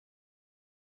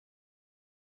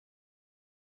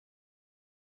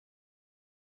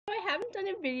haven't done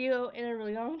a video in a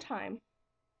really long time.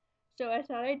 So I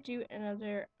thought I'd do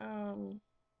another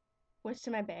what's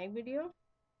in my bag video.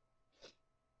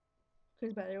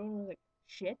 Because the other one was like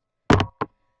shit.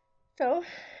 So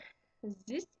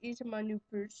this is my new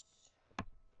purse.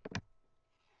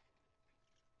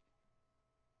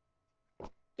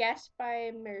 Guess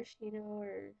by Maraschino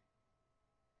or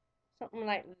something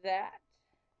like that.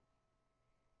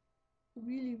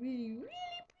 Really, really,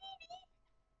 really pretty.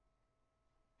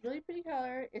 Really pretty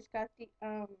color. It's got the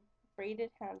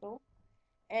braided handle.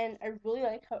 And I really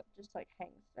like how it just like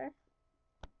hangs there.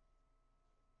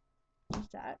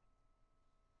 Just that.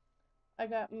 I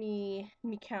got me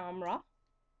camera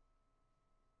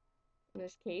in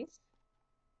this case.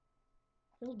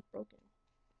 It feels broken.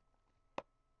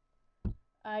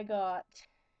 I got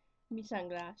me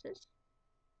sunglasses.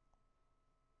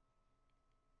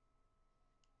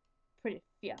 Pretty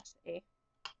fierce, eh?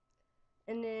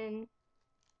 And then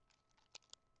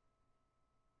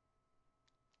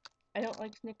I don't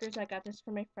like Snickers. I got this for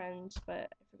my friends,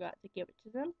 but I forgot to give it to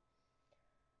them.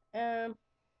 I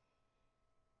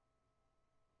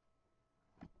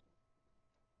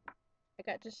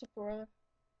got just Sephora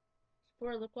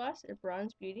lip gloss and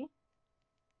Bronze Beauty.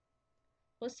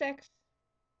 Plus sex.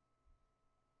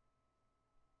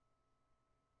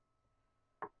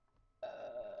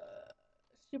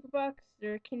 Superbucks.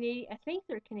 They're Canadian. I think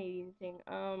they're a Canadian thing.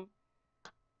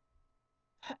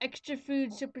 Extra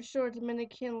food, Superstore,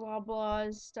 Dominican,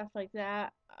 Loblaws, stuff like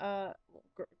that.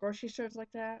 Grocery stores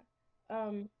like that.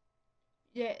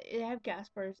 Yeah, they have gas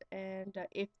bars, and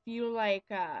if you like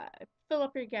fill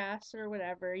up your gas or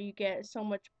whatever, you get so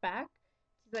much back.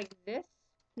 It's like this,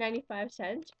 95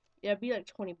 cents. Yeah, it'd be like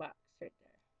 $20 right there.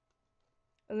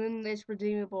 And then it's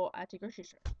redeemable at the grocery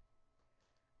store.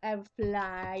 I have a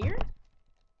flyer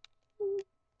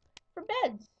for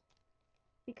beds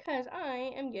because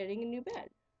I am getting a new bed.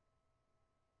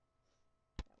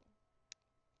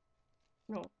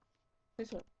 No,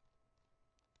 this one.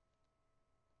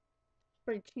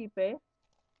 Pretty cheap, eh?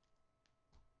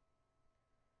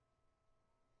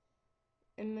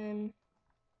 And then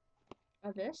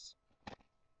this.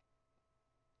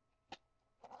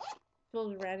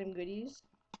 Those random goodies.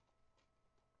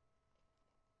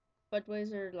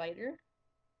 Budweiser lighter.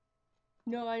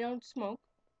 No, I don't smoke.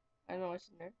 I know what's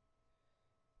in there.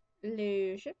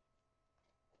 Lotion.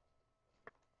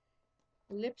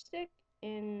 Lipstick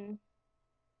in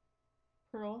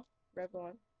Pearl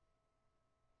Revlon.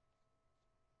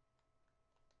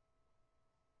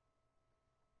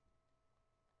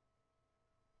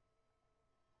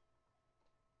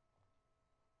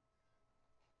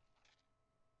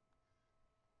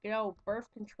 Good old birth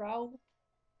control.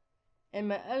 And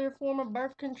my other form of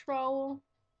birth control.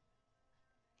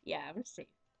 Yeah, I'm safe.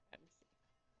 I'm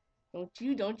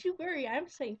safe. Don't you worry, I'm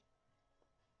safe.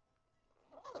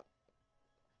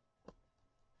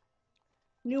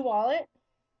 New wallet.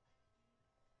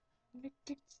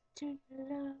 Addicted to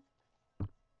love.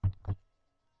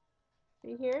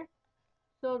 See here?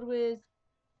 Filled with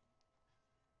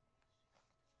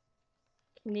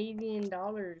Canadian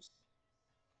dollars.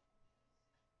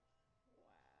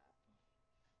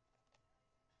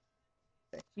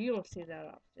 But you don't see that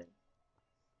often.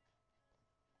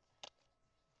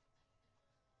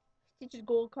 Stitch's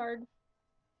gold card.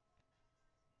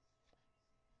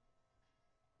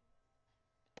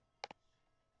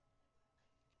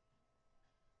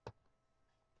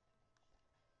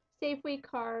 Safeway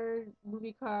card,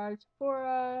 movie card,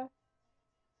 Sephora,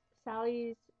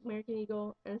 Sally's, American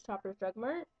Eagle, and Shoppers Drug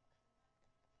Mart.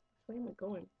 Where am I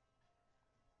going?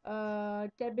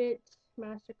 Debit,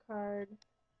 MasterCard,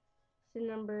 SIN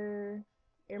number,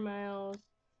 air miles,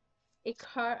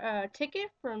 a ticket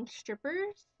from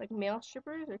strippers, like male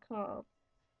strippers. They're called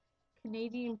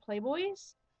Canadian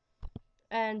Playboys.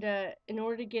 And in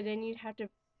order to get in, you'd have to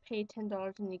pay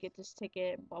 $10 and you get this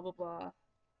ticket, blah blah blah.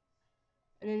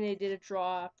 And then they did a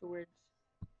draw afterwards.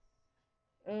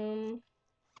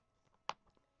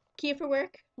 Key for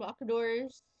work, lock the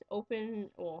doors, open.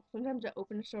 Well, sometimes I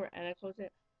open the store and I close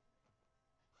it.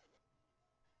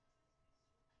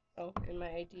 Oh, and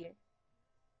my ID.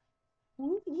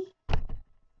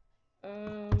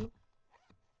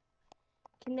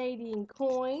 Canadian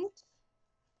coins.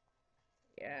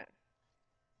 Yeah.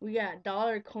 We got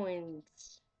dollar coins.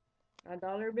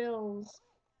 Dollar bills.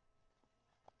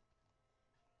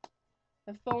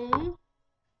 A phone.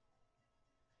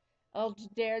 Oh,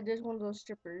 there's one of those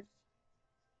strippers.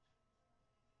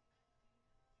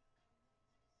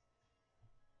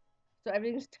 So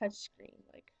everything's touchscreen,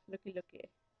 like looky looky.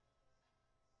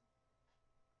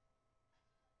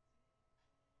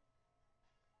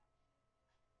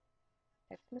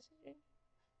 Text messaging?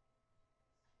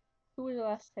 Who was the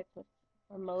last text message?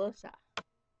 Or Melissa?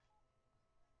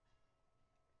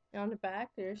 And on the back,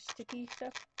 there's sticky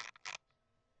stuff.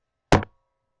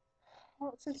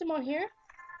 Well, since I'm on here.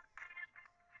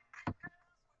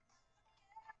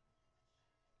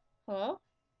 Hello?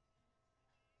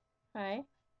 Hi.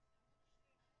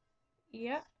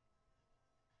 Yeah,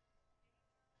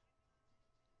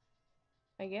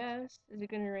 I guess. Is it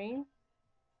gonna rain?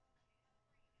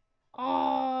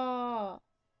 Oh,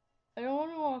 I don't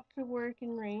want to walk to work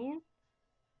in rain.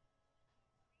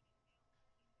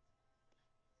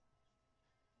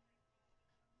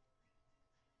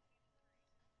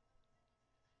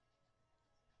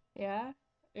 Yeah,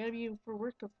 I gotta be for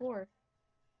work till 4.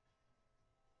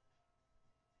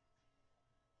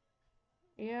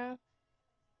 Yeah,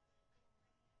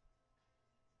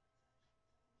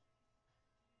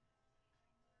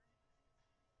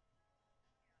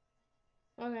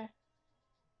 okay,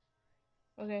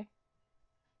 okay,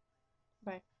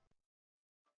 bye.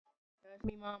 That's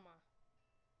me, mama.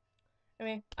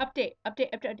 Okay, update.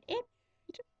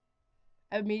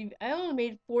 I only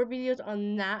made 4 videos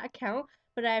on that account,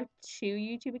 but I have 2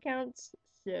 YouTube accounts,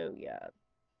 so yeah.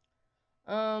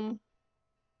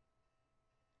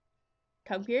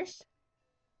 Tongue pierced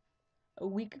a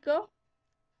week ago,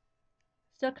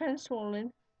 still kind of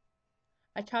swollen.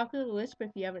 I talked to the list, but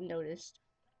if you haven't noticed,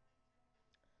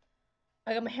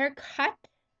 I got my hair cut,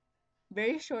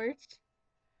 very short.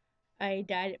 I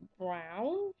dyed it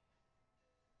brown,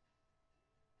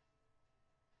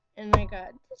 and I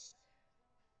got this.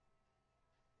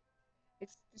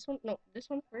 It's this one. No, this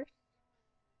one first,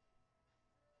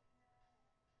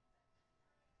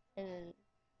 and then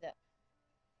that.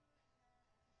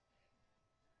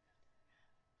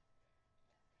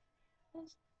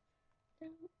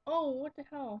 Oh, what the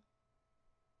hell?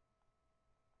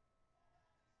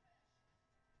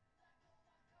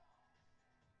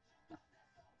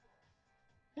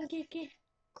 Okay,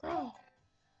 girl.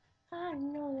 I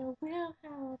know you will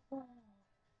have fun.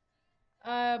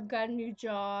 I've got a new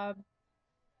job.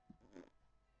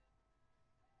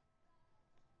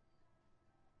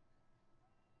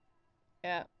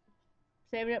 Yeah,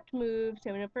 saving up to move,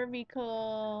 saving up for a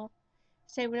vehicle,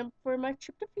 saving up for my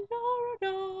trip to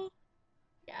Florida.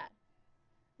 Yeah,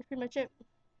 that's pretty much it.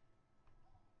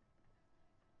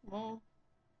 Well,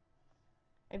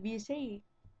 if you say,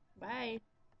 bye.